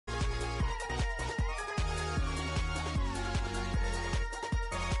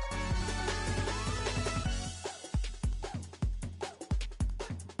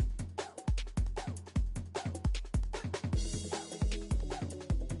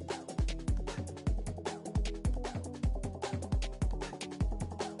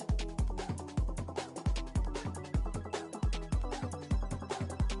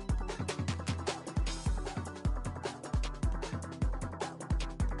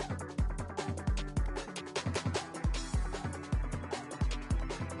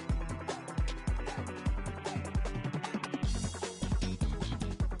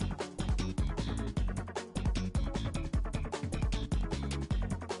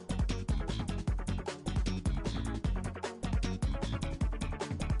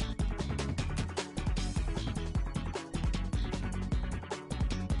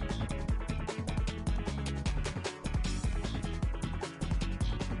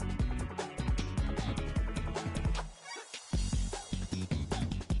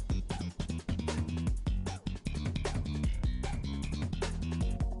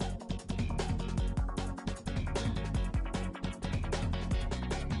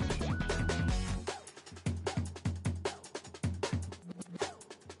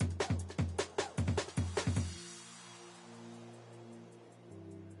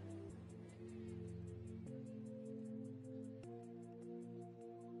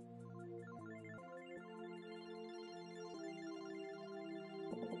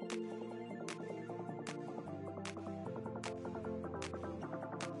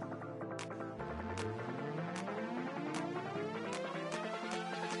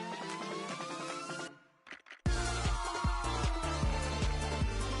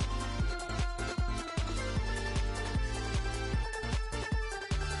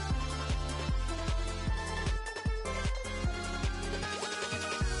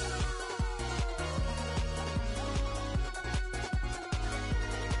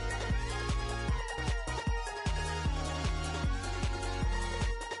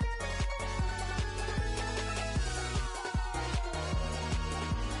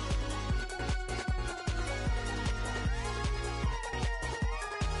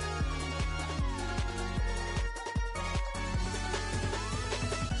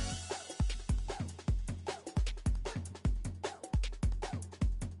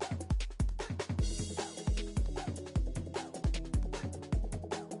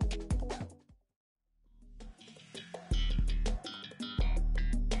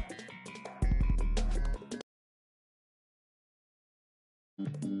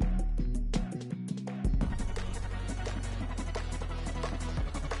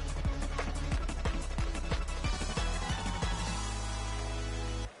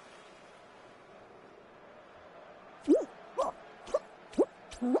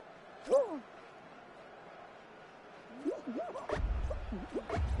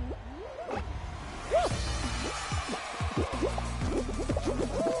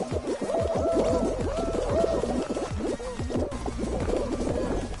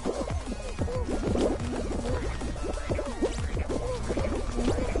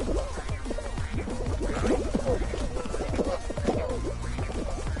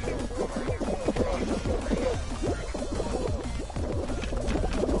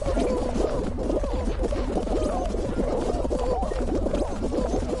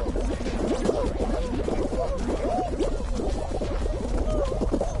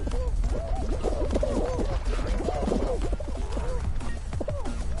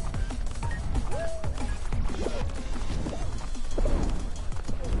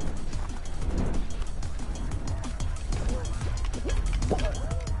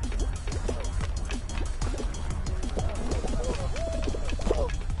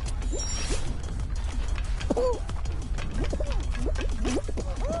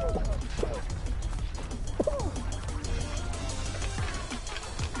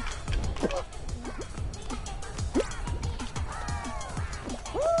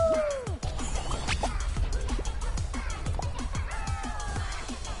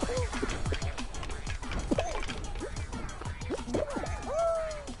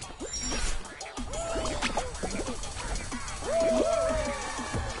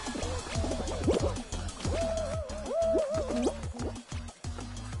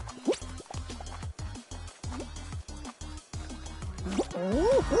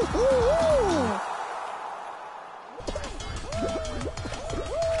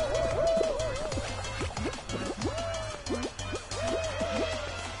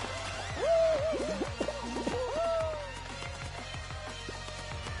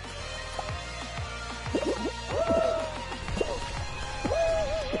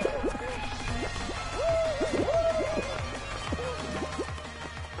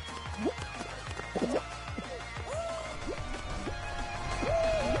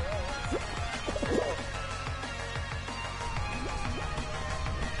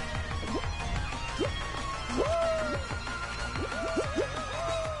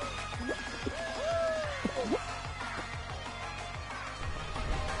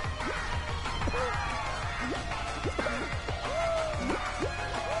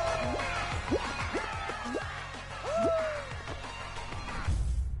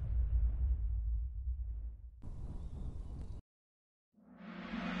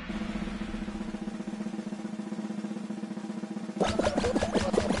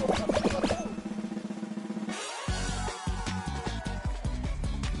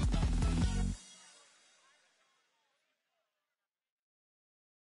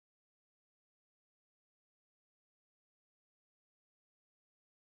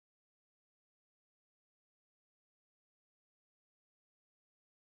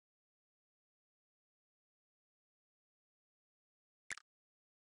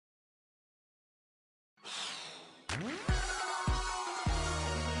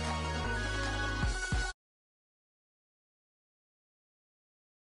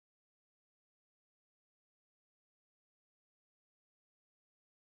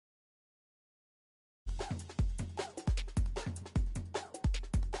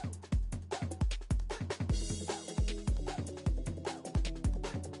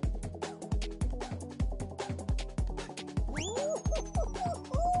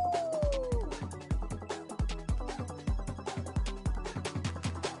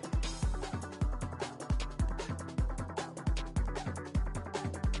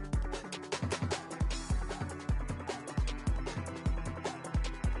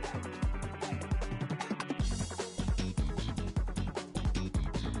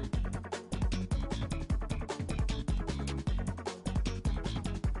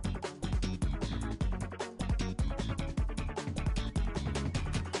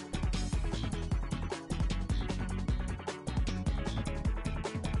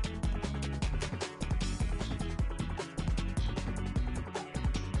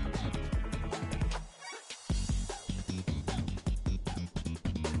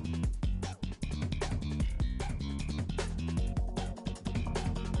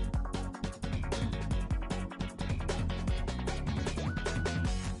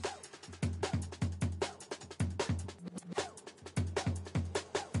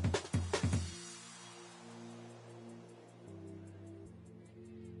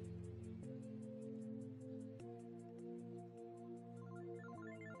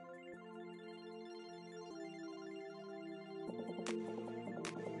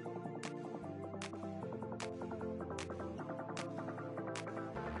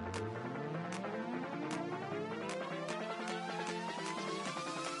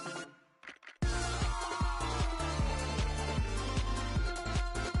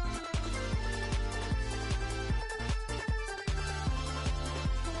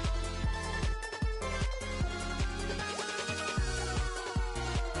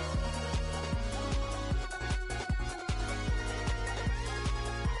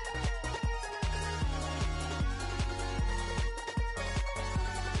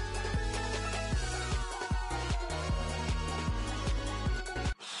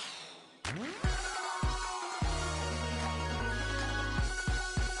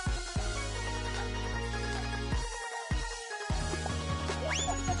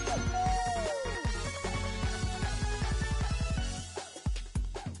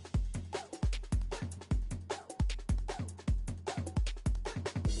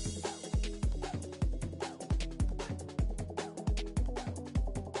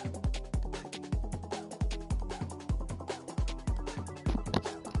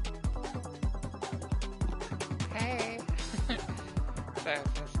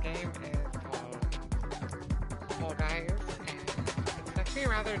this game is called Fall Guys, and it's actually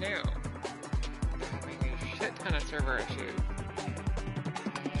rather new. It's having a shit ton of server issues.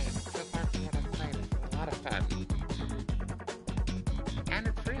 And so far from what I've played, it's a lot of fun. And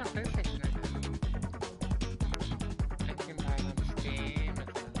it's free on PlayStation right now. And you can buy it on Steam,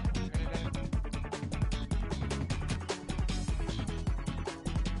 it's on alternative.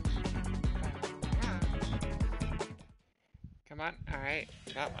 Yeah. Come on, alright,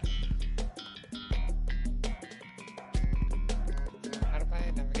 got one. So how do I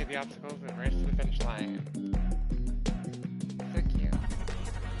navigate the obstacles and race to the finish line? So cute.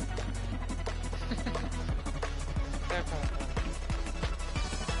 So cool.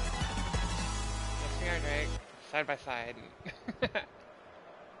 Yes, we are, Drake. Side by side.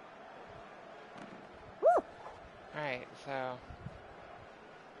 Alright, so...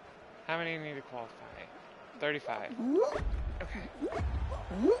 how many need to qualify? 35. Okay.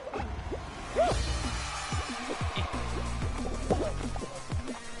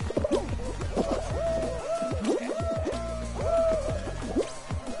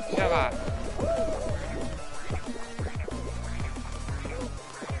 Shut up.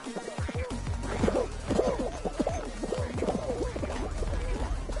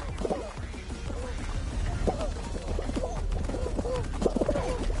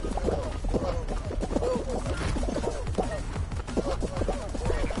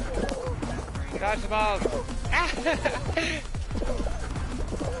 Dodge the balls!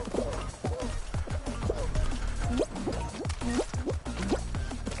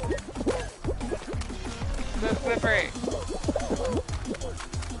 So slippery!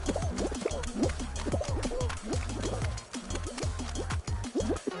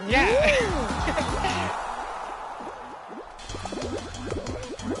 Yeah!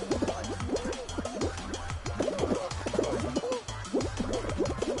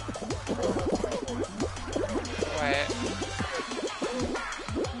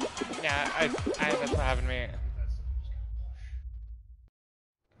 That's what happened to me.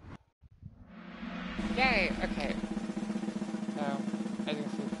 Yay! Okay. So, as you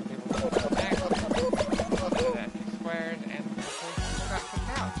can see, some people go back, that squares, and people got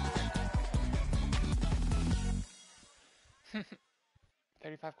kicked out.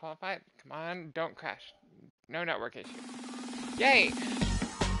 35 qualified? Come on, don't crash. No network issue. Yay!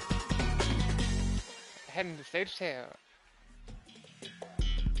 Heading to stage 2.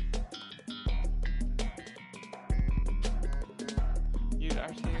 Use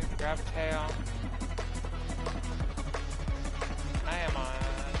R2 to grab a tail. I am on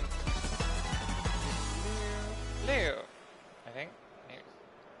blue, I think. Maybe.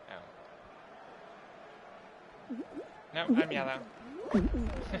 No. Nope, I'm yellow.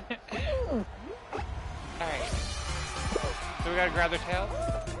 Alright. So we gotta grab their tails?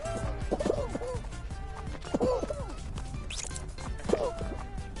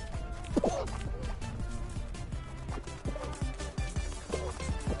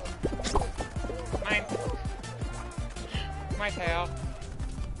 Mine. My tail.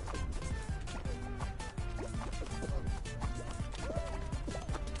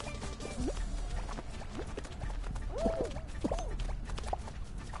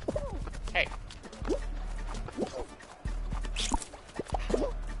 Hey.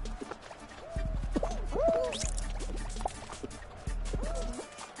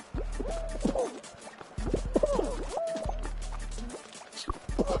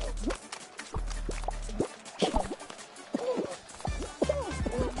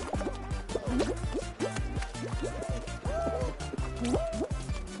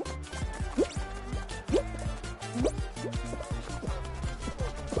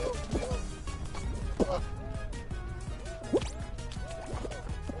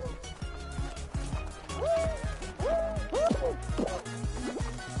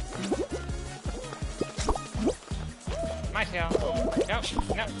 My tail. Nope,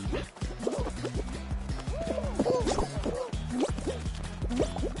 no.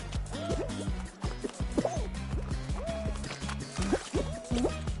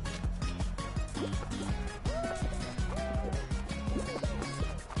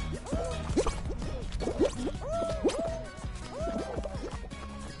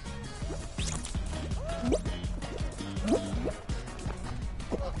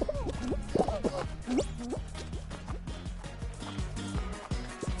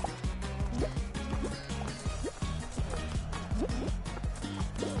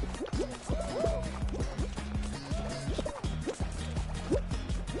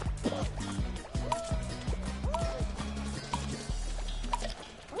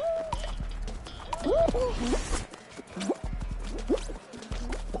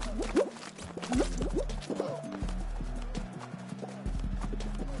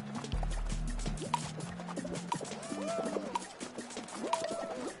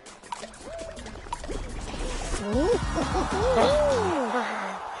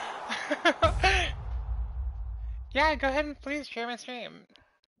 Yeah, go ahead and please share my stream.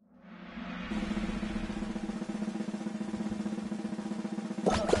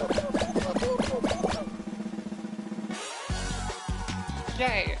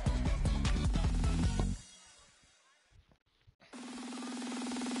 Yay!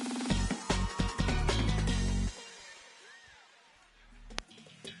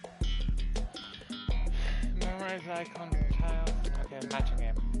 Memorize the icons and tiles. Okay, matching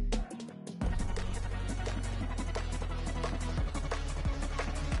game.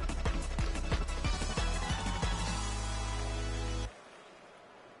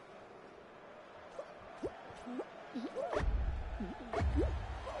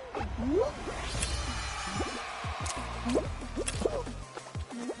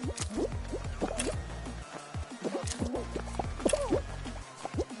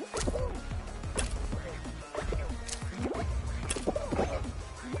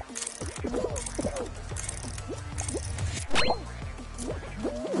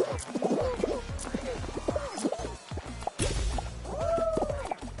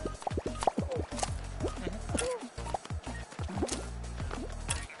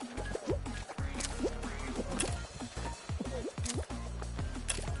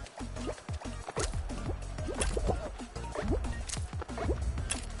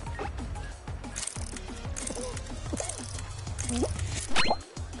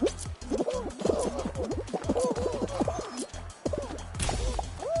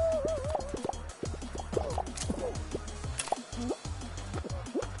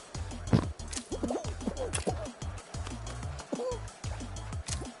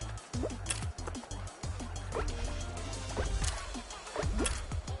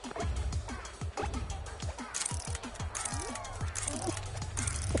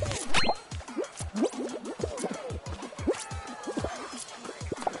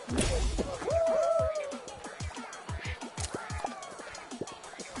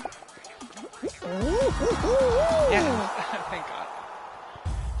 Yes! Thank God.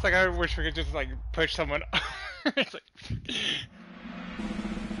 It's like I wish we could just like push someone. It's like...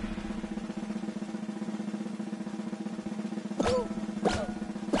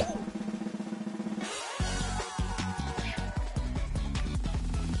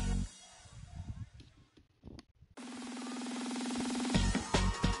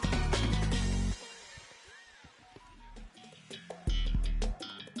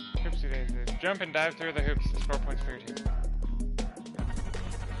 Oopsie daisies. Jump and dive through the hoops. Score points for your team.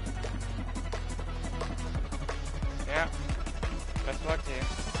 Yeah. Best of luck to you.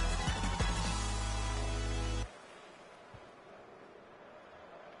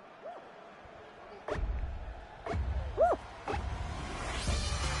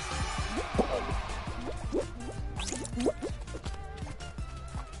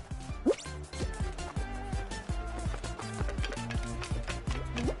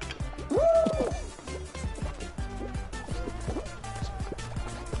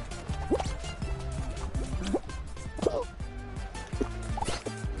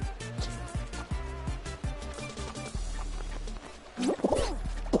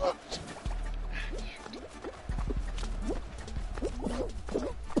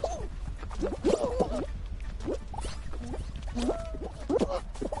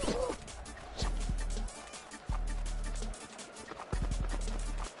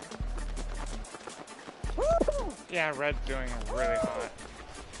 Yeah, red's doing really hot.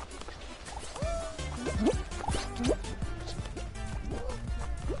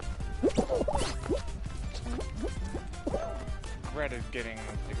 Red is getting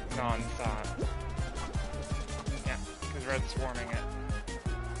non-stop. Yeah, because red's swarming it.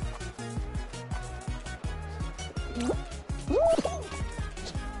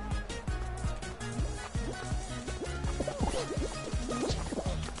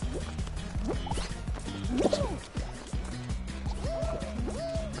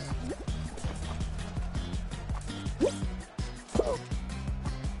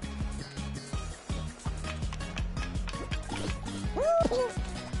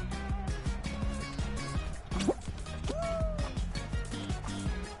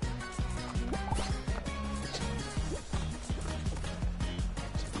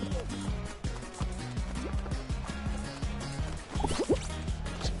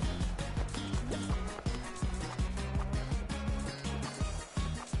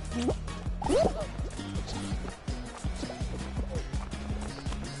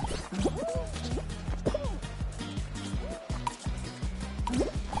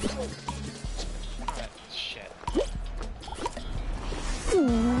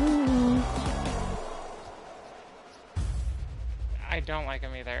 I don't like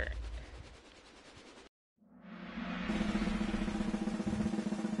him either.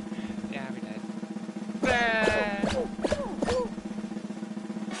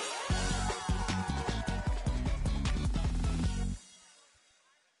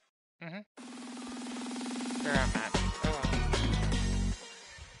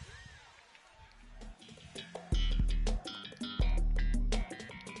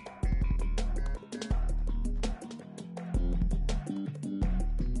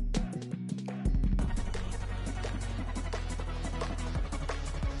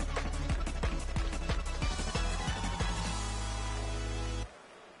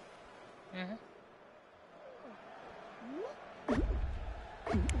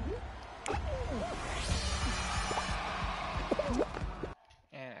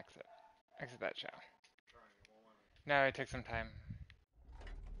 that show. No, it took some time.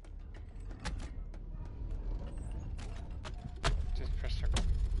 Just press circle.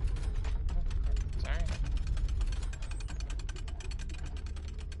 Oh, sorry.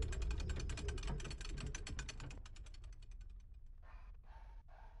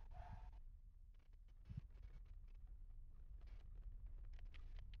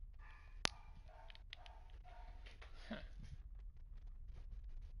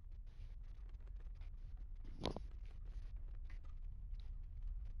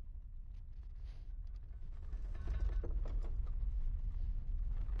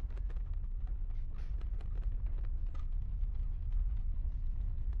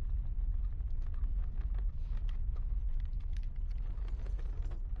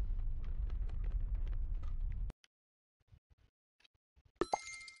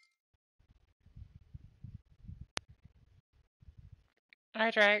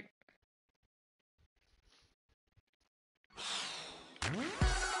 Alright, Drake.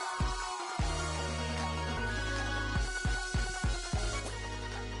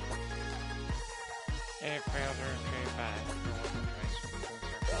 It failed to retrieve back.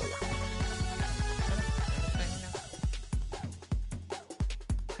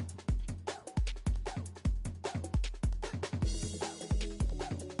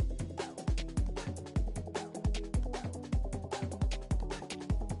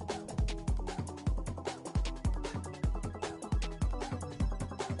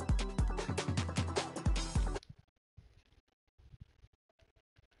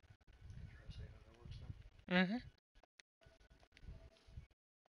 Mm-hmm.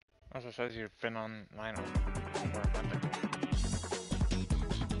 Also says you've been online over a month ago.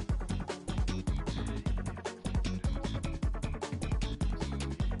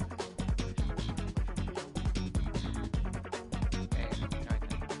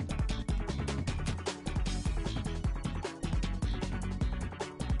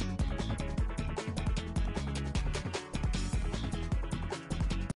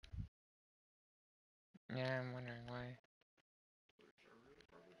 Yeah, I'm wondering why.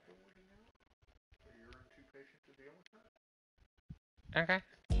 Okay.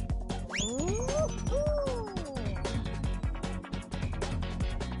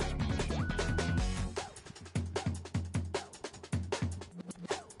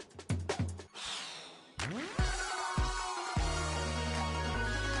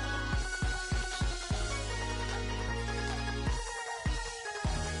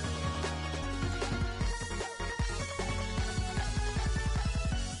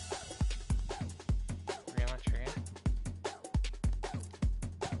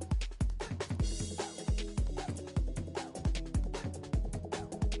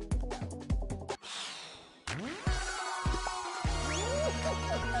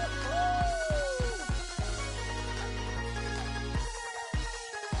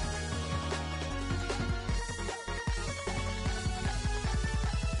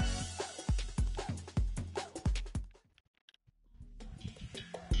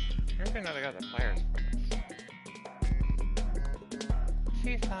 I don't even know they got the pliers for this.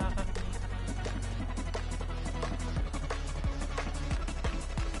 Seesaw.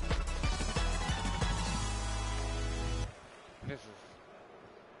 This is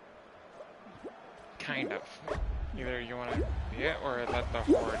kind of. Either you want to be it or let the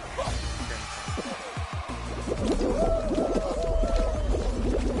horde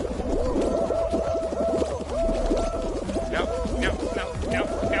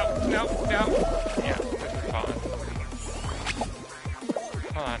Nope. Yeah, this is falling.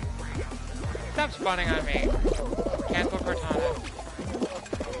 Hold on. Stop spawning on me. Cancel Cortana.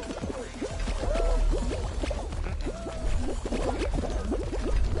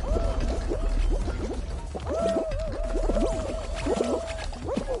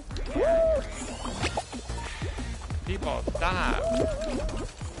 People, stop.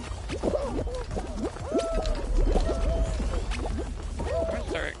 I'm gonna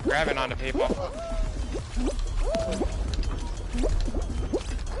start grabbing onto people.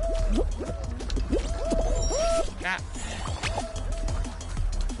 Ah.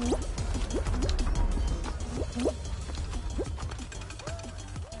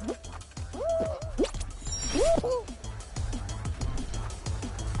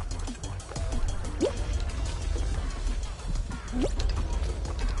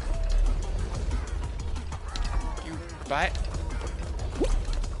 You butt.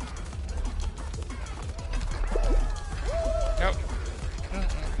 Nope.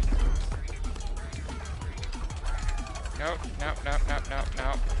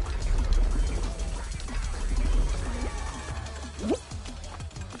 Nope.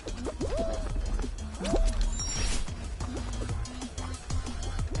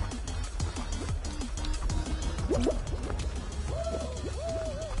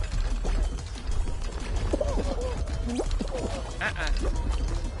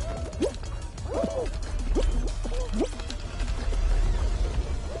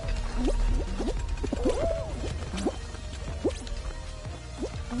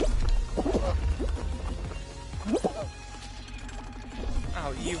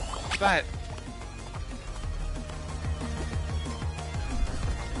 You butt.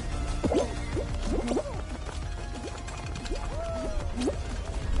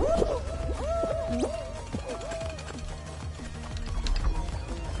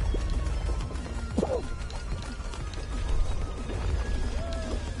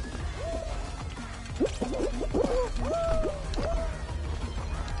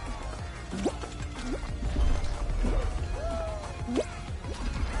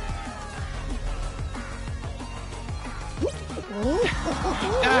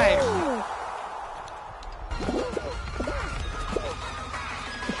 Die!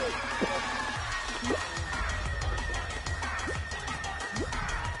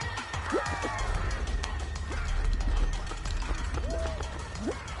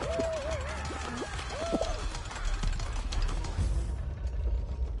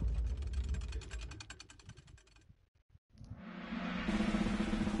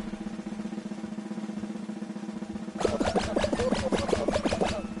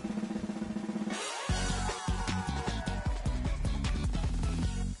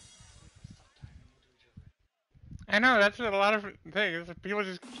 I know, that's a lot of things. People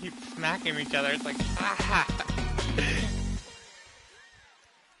just keep smacking each other. It's like, ah!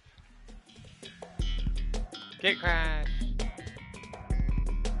 Get crashed!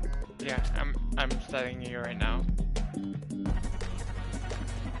 Yeah, I'm studying you right now.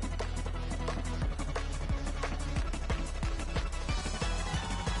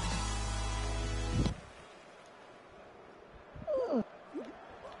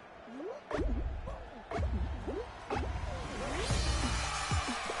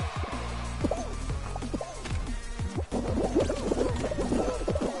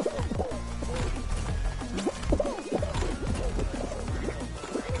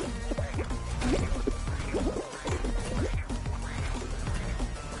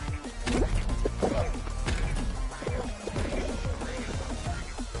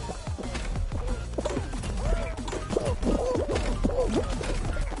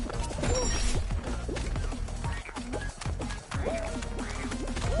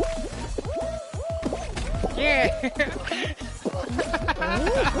 Yeah!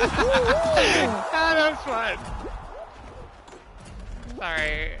 Ah, that was fun.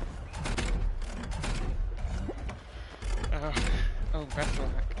 Sorry. Oh, best of luck.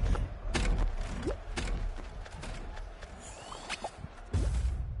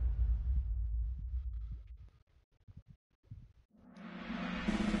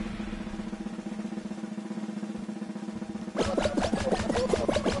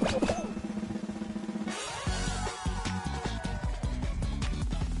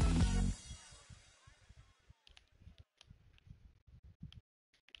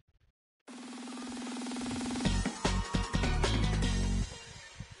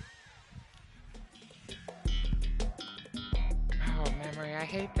 I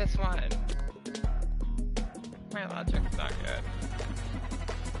hate this one. My logic's not good.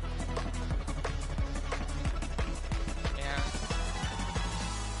 Yeah.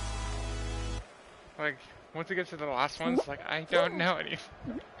 Like, once it gets to the last one, it's like, I don't know anymore.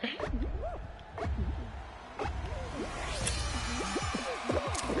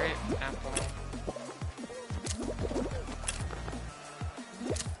 Great apple.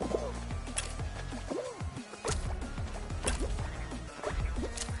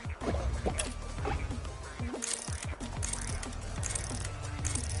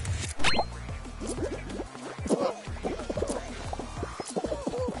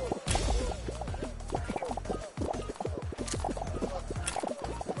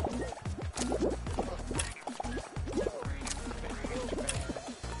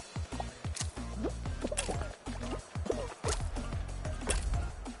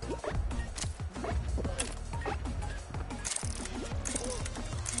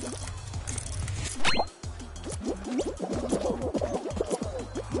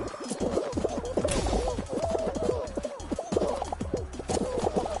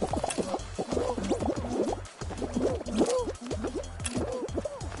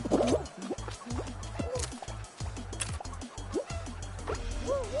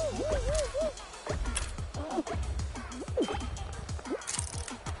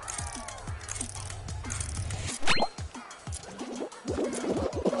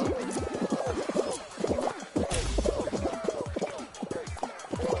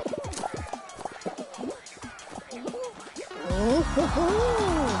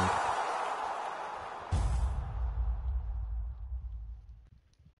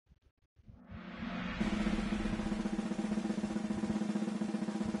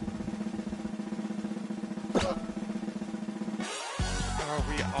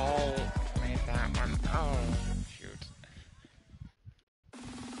 all made that one. Oh, shoot.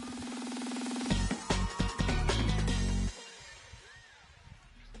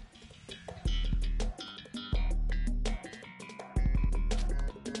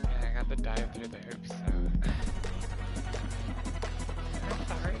 Yeah, I got to dive through the hoops, so... I'm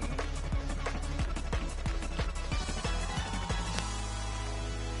sorry.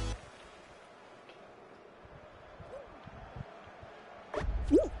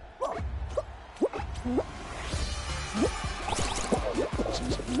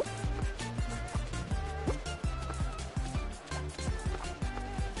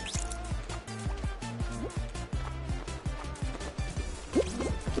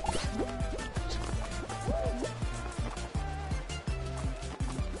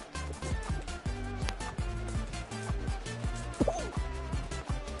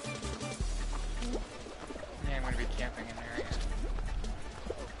 Camping in there again.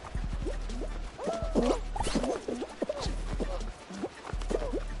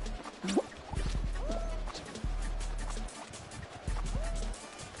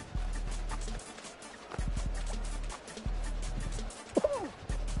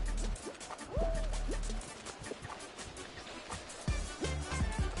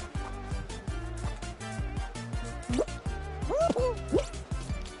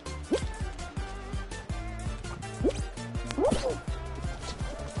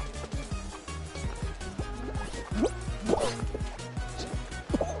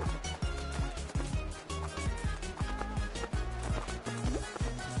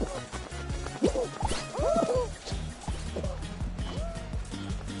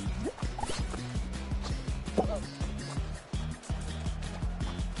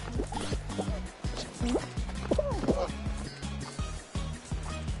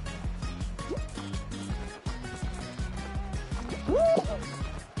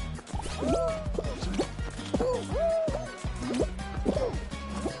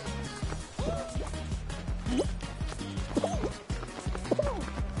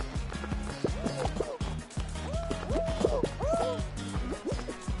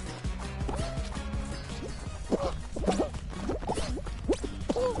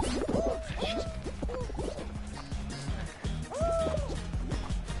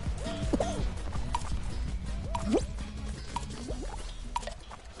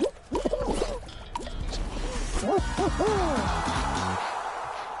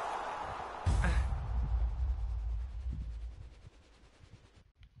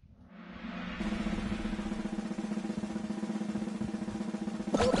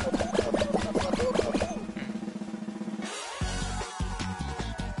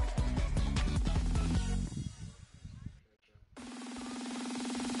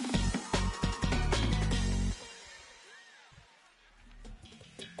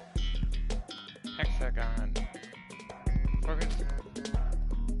 Hexagon. Organization.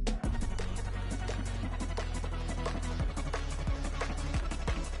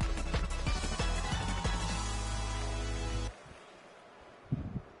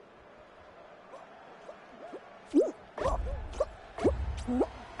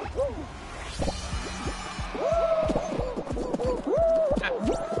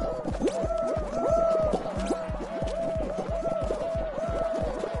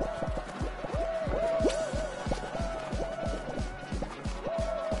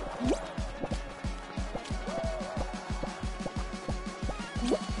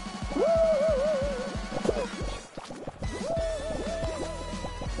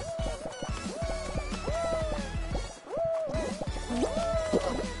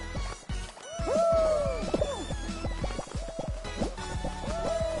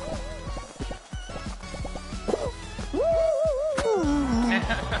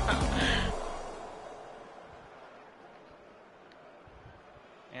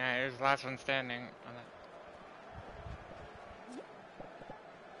 Yeah, he was the last one standing on it.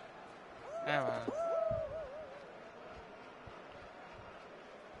 Oh well.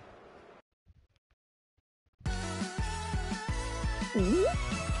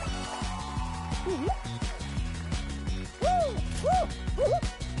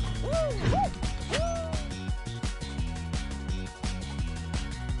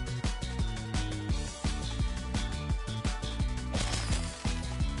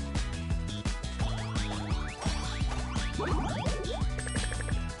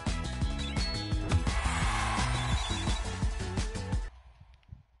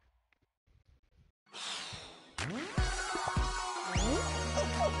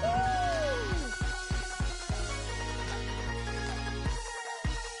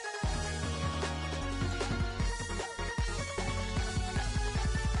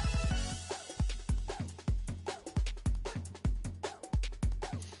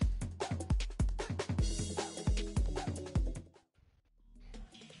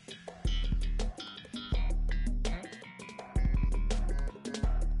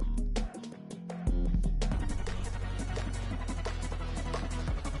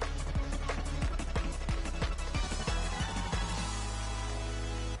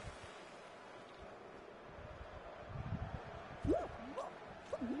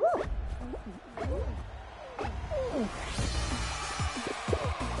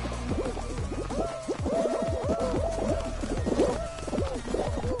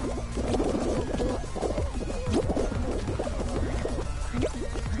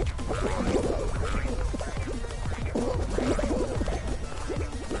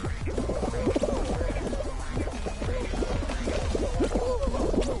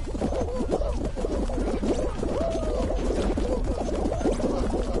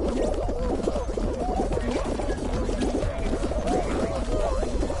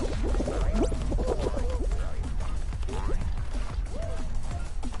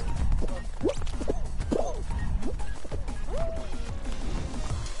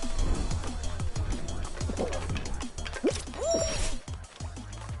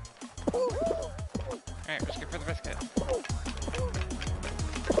 for the biscuit.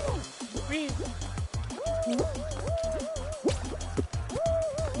 Whee!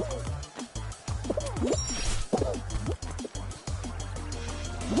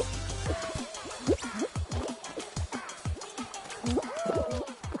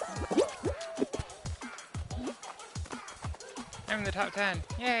 I'm in the top 10.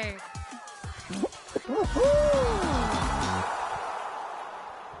 Yay!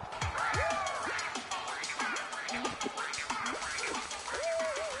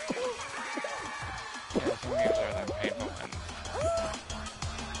 Yeah, some games are the painful ones.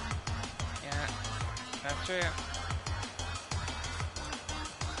 Yeah, that's true.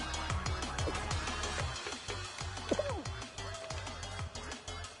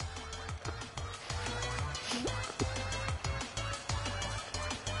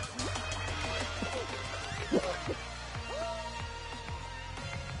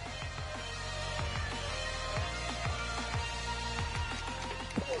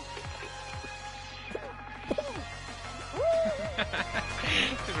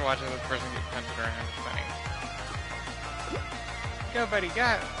 Just watching this person get punted around is funny. Go, buddy,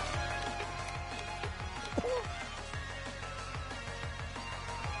 go!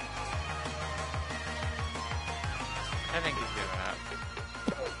 I think he's giving up.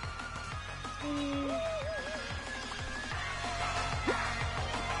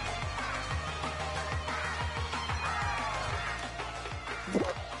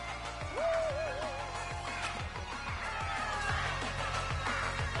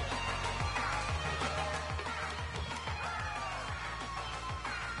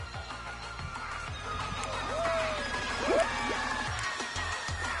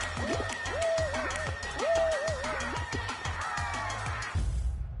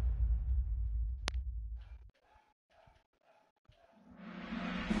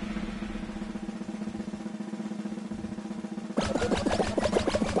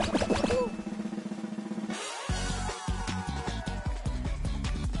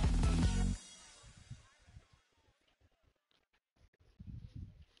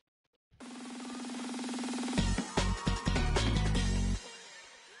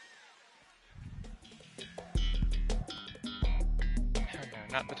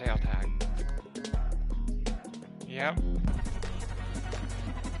 Not the tail tag. Yep.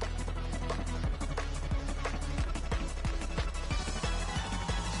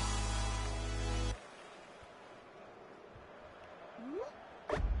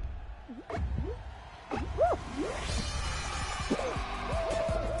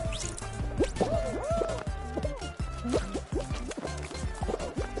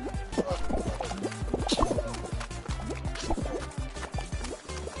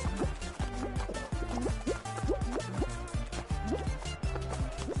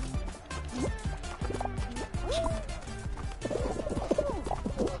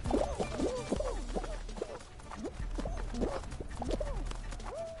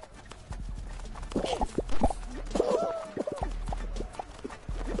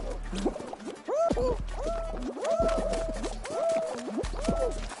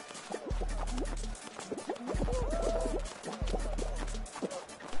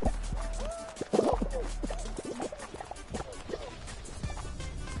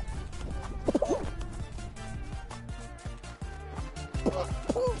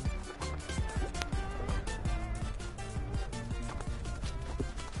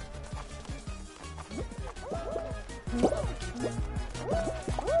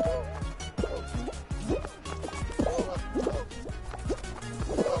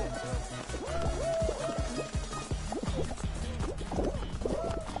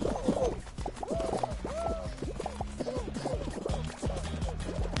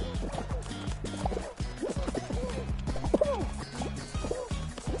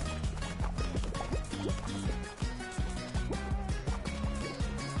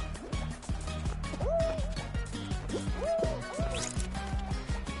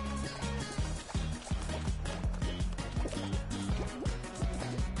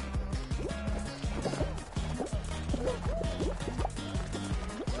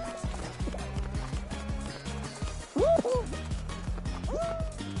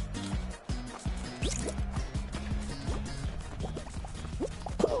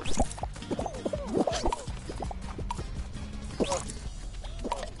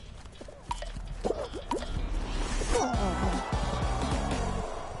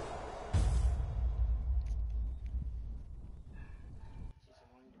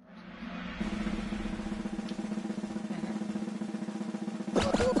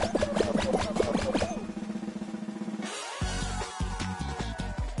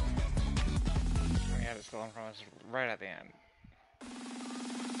 stolen from us right at the end.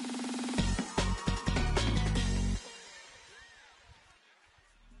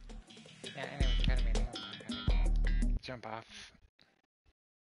 Yeah, anyways, I gotta jump off.